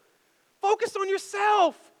yourself. Focus on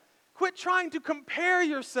yourself. Quit trying to compare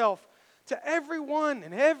yourself to everyone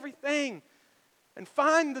and everything. And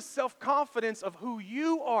find the self-confidence of who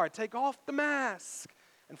you are. Take off the mask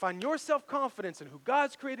and find your self-confidence in who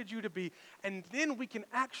God's created you to be. And then we can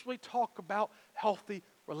actually talk about healthy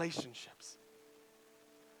relationships.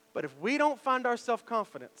 But if we don't find our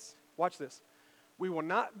self-confidence, watch this, we will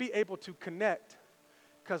not be able to connect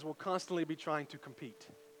because we'll constantly be trying to compete.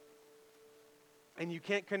 And you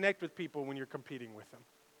can't connect with people when you're competing with them.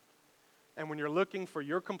 And when you're looking for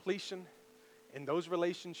your completion in those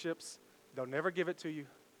relationships, they'll never give it to you.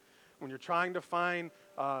 When you're trying to find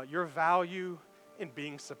your value in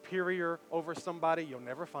being superior over somebody, you'll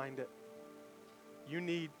never find it. You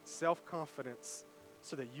need self-confidence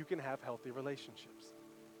so that you can have healthy relationships.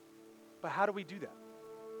 But how do we do that?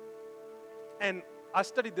 And I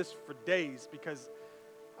studied this for days because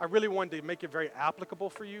I really wanted to make it very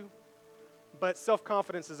applicable for you. But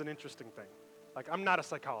self-confidence is an interesting thing. Like, I'm not a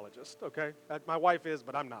psychologist, okay? My wife is,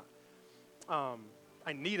 but I'm not.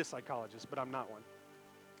 I need a psychologist, but I'm not one.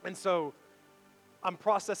 And so I'm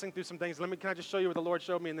processing through some things. Can I just show you what the Lord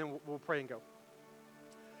showed me, and then we'll pray and go.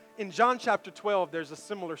 In John chapter 12, there's a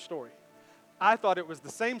similar story. I thought it was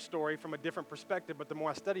the same story from a different perspective, but the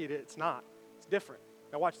more I studied it, it's not. It's different.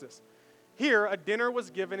 Now watch this. Here, a dinner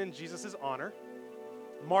was given in Jesus' honor.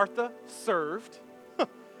 Martha served,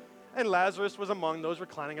 and Lazarus was among those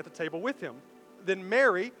reclining at the table with him. Then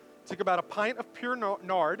Mary took about a pint of pure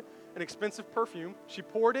nard, an expensive perfume. She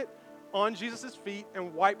poured it on Jesus' feet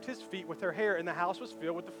and wiped his feet with her hair, and the house was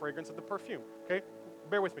filled with the fragrance of the perfume. Okay?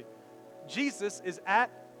 Bear with me. Jesus is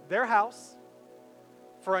at their house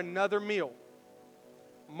for another meal.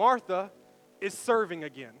 Martha is serving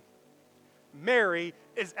again. Mary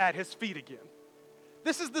is at his feet again.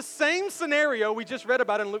 This is the same scenario we just read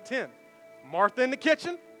about in Luke 10. Martha in the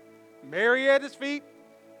kitchen, Mary at his feet,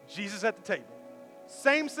 Jesus at the table.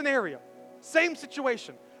 Same scenario, same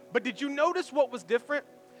situation. But did you notice what was different?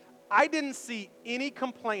 I didn't see any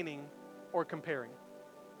complaining or comparing.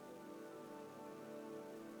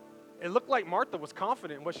 It looked like Martha was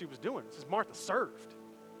confident in what she was doing. It says Martha served.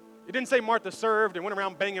 It didn't say Martha served and went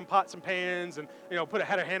around banging pots and pans and,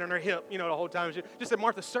 had her hand on her hip, the whole time. She just said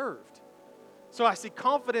Martha served. So I see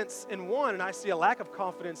confidence in one and I see a lack of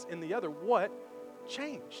confidence in the other. What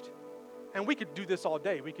changed? And we could do this all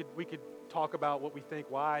day. We could talk about what we think,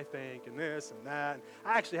 why I think, and this and that. And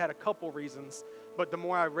I actually had a couple reasons, but the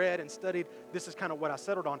more I read and studied, this is kind of what I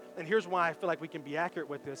settled on. And here's why I feel like we can be accurate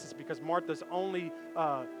with this, is because Martha's only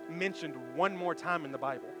mentioned one more time in the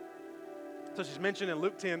Bible. So she's mentioned in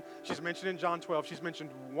Luke 10, she's mentioned in John 12, she's mentioned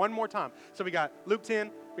one more time. So we got Luke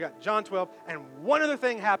 10, we got John 12, and one other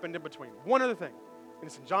thing happened in between. One other thing, and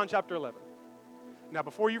it's in John chapter 11. Now,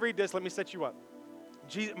 before you read this, let me set you up.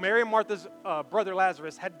 Mary and Martha's brother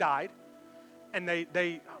Lazarus had died, and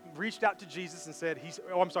they reached out to Jesus and said,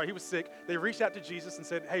 he was sick. They reached out to Jesus and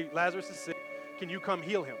said, hey, Lazarus is sick. Can you come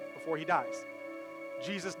heal him before he dies?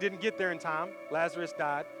 Jesus didn't get there in time. Lazarus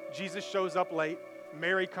died. Jesus shows up late.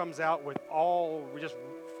 Mary comes out with just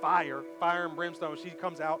fire and brimstone. She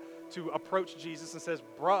comes out to approach Jesus and says,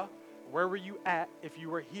 bruh, where were you at? If you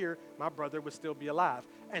were here, my brother would still be alive.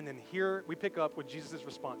 And then here we pick up with Jesus'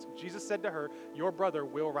 response. Jesus said to her, your brother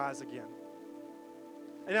will rise again.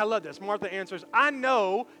 And I love this. Martha answers, I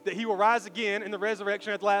know that he will rise again in the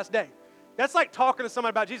resurrection at the last day. That's like talking to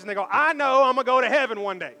somebody about Jesus and they go, I know I'm going to go to heaven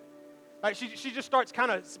one day. Right? She just starts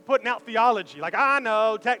kind of putting out theology. Like, I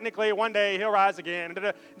know, technically, one day he'll rise again.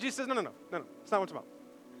 Jesus says, no. It's not what it's about.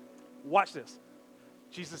 Watch this.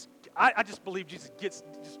 Jesus, I just believe Jesus gets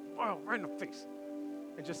right in the face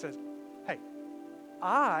and just says, hey,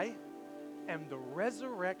 I am the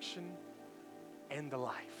resurrection and the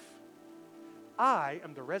life. I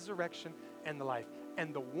am the resurrection and the life.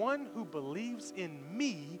 And the one who believes in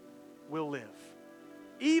me will live,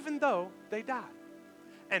 even though they die.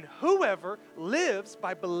 And whoever lives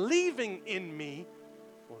by believing in me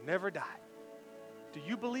will never die. Do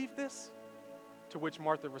you believe this? To which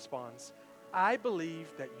Martha responds, I believe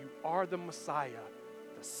that you are the Messiah,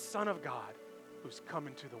 the Son of God, who's come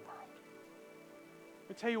into the world. Let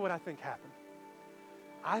me tell you what I think happened.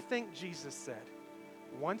 I think Jesus said,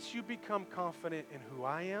 once you become confident in who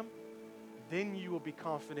I am, then you will be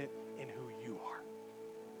confident in who you are.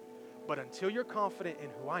 But until you're confident in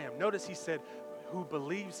who I am, notice he said, who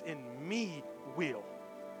believes in me will.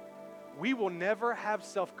 We will never have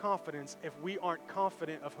self-confidence if we aren't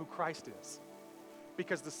confident of who Christ is.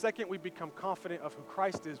 Because the second we become confident of who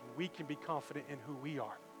Christ is, we can be confident in who we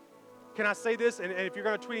are. Can I say this? And if you're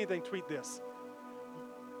going to tweet anything, tweet this.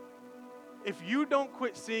 If you don't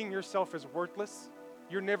quit seeing yourself as worthless,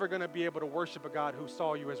 you're never going to be able to worship a God who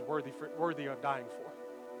saw you as worthy of dying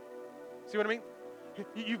for. See what I mean?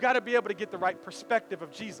 You've got to be able to get the right perspective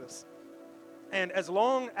of Jesus. And as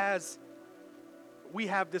long as we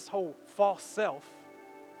have this whole false self,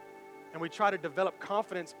 and we try to develop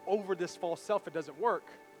confidence over this false self, it doesn't work.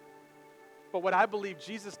 But what I believe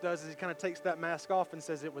Jesus does is he kind of takes that mask off and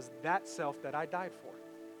says, it was that self that I died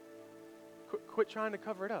for. Quit trying to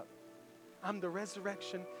cover it up. I'm the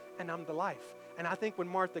resurrection and I'm the life. And I think when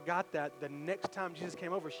Martha got that, the next time Jesus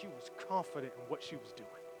came over, she was confident in what she was doing.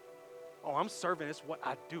 Oh, I'm serving, it's what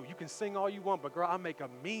I do. You can sing all you want, but girl, I make a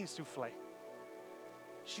mean souffle.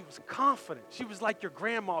 She was confident. She was like your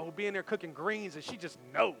grandma who'll be in there cooking greens and she just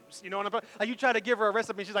knows. You know what I'm saying? Like you try to give her a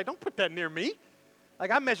recipe and she's like, don't put that near me.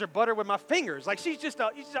 Like I measure butter with my fingers. Like she's just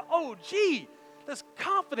an OG. There's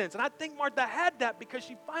confidence. And I think Martha had that because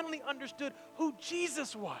she finally understood who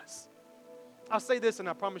Jesus was. I'll say this and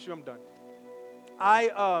I promise you I'm done.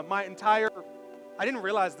 I didn't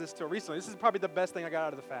realize this till recently. This is probably the best thing I got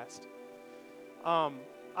out of the fast.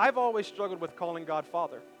 I've always struggled with calling God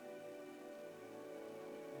Father.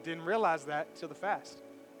 Didn't realize that till the fast.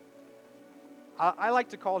 I like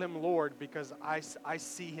to call him Lord because I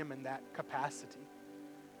see him in that capacity.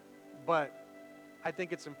 But I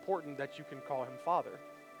think it's important that you can call him Father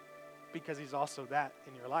because he's also that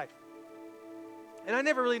in your life. And I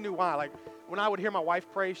never really knew why. Like when I would hear my wife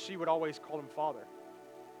pray, she would always call him Father.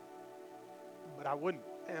 But I wouldn't.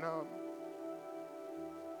 And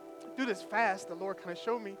through this fast, the Lord kind of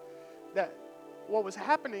showed me that what was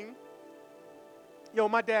happening,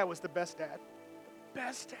 my dad was the best dad. The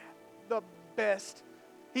best dad. The best.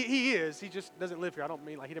 He is. He just doesn't live here. I don't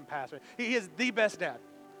mean like he didn't pass. Right? He is the best dad.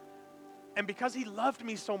 And because he loved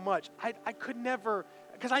me so much, I could never,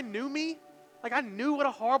 because I knew me. Like I knew what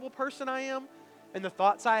a horrible person I am and the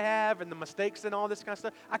thoughts I have and the mistakes and all this kind of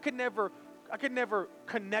stuff. I could never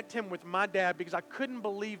connect him with my dad because I couldn't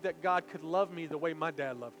believe that God could love me the way my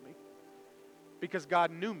dad loved me because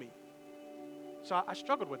God knew me. So I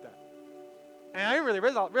struggled with that. And I didn't really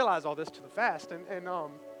realize all this to the fast. And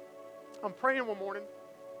I'm praying one morning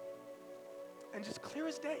and just clear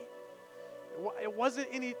as day. It wasn't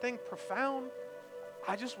anything profound.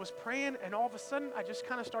 I just was praying and all of a sudden I just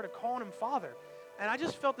kind of started calling him Father. And I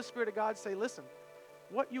just felt the Spirit of God say, listen,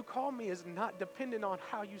 what you call me is not dependent on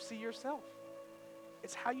how you see yourself.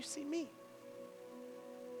 It's how you see me.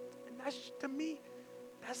 And that's, to me,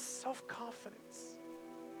 that's self-confidence.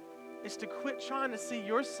 It's to quit trying to see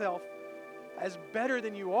yourself as better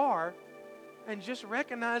than you are and just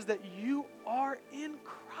recognize that you are in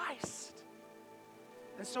Christ.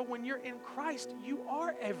 And so when you're in Christ, you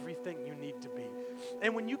are everything you need to be.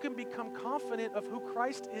 And when you can become confident of who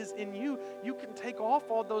Christ is in you, you can take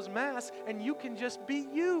off all those masks and you can just be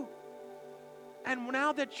you. And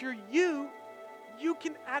now that you're you, you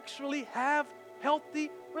can actually have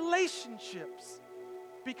healthy relationships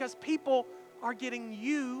because people are getting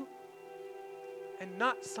you and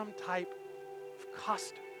not some type of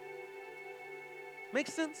costume.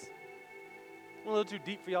 Makes sense? I'm a little too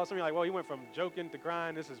deep for y'all. Some of you are like, well, you went from joking to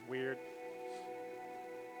crying. This is weird.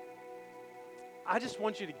 I just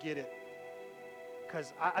want you to get it.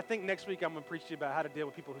 Because I think next week I'm going to preach to you about how to deal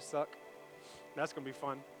with people who suck. That's going to be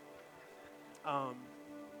fun.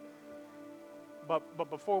 But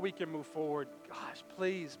before we can move forward, gosh,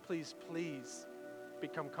 please, please, please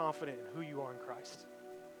become confident in who you are in Christ.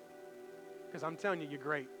 Because I'm telling you, you're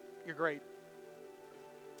great. You're great.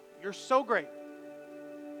 You're so great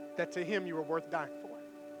that to him you were worth dying for.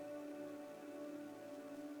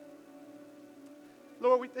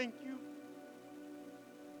 Lord, we thank you.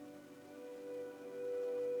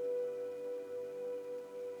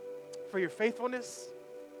 For your faithfulness,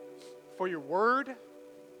 for your word,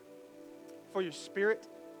 for your spirit,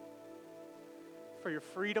 for your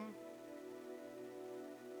freedom.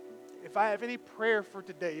 If I have any prayer for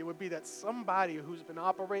today, it would be that somebody who's been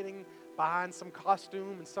operating behind some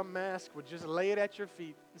costume and some mask would just lay it at your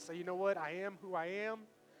feet and say, you know what, I am who I am.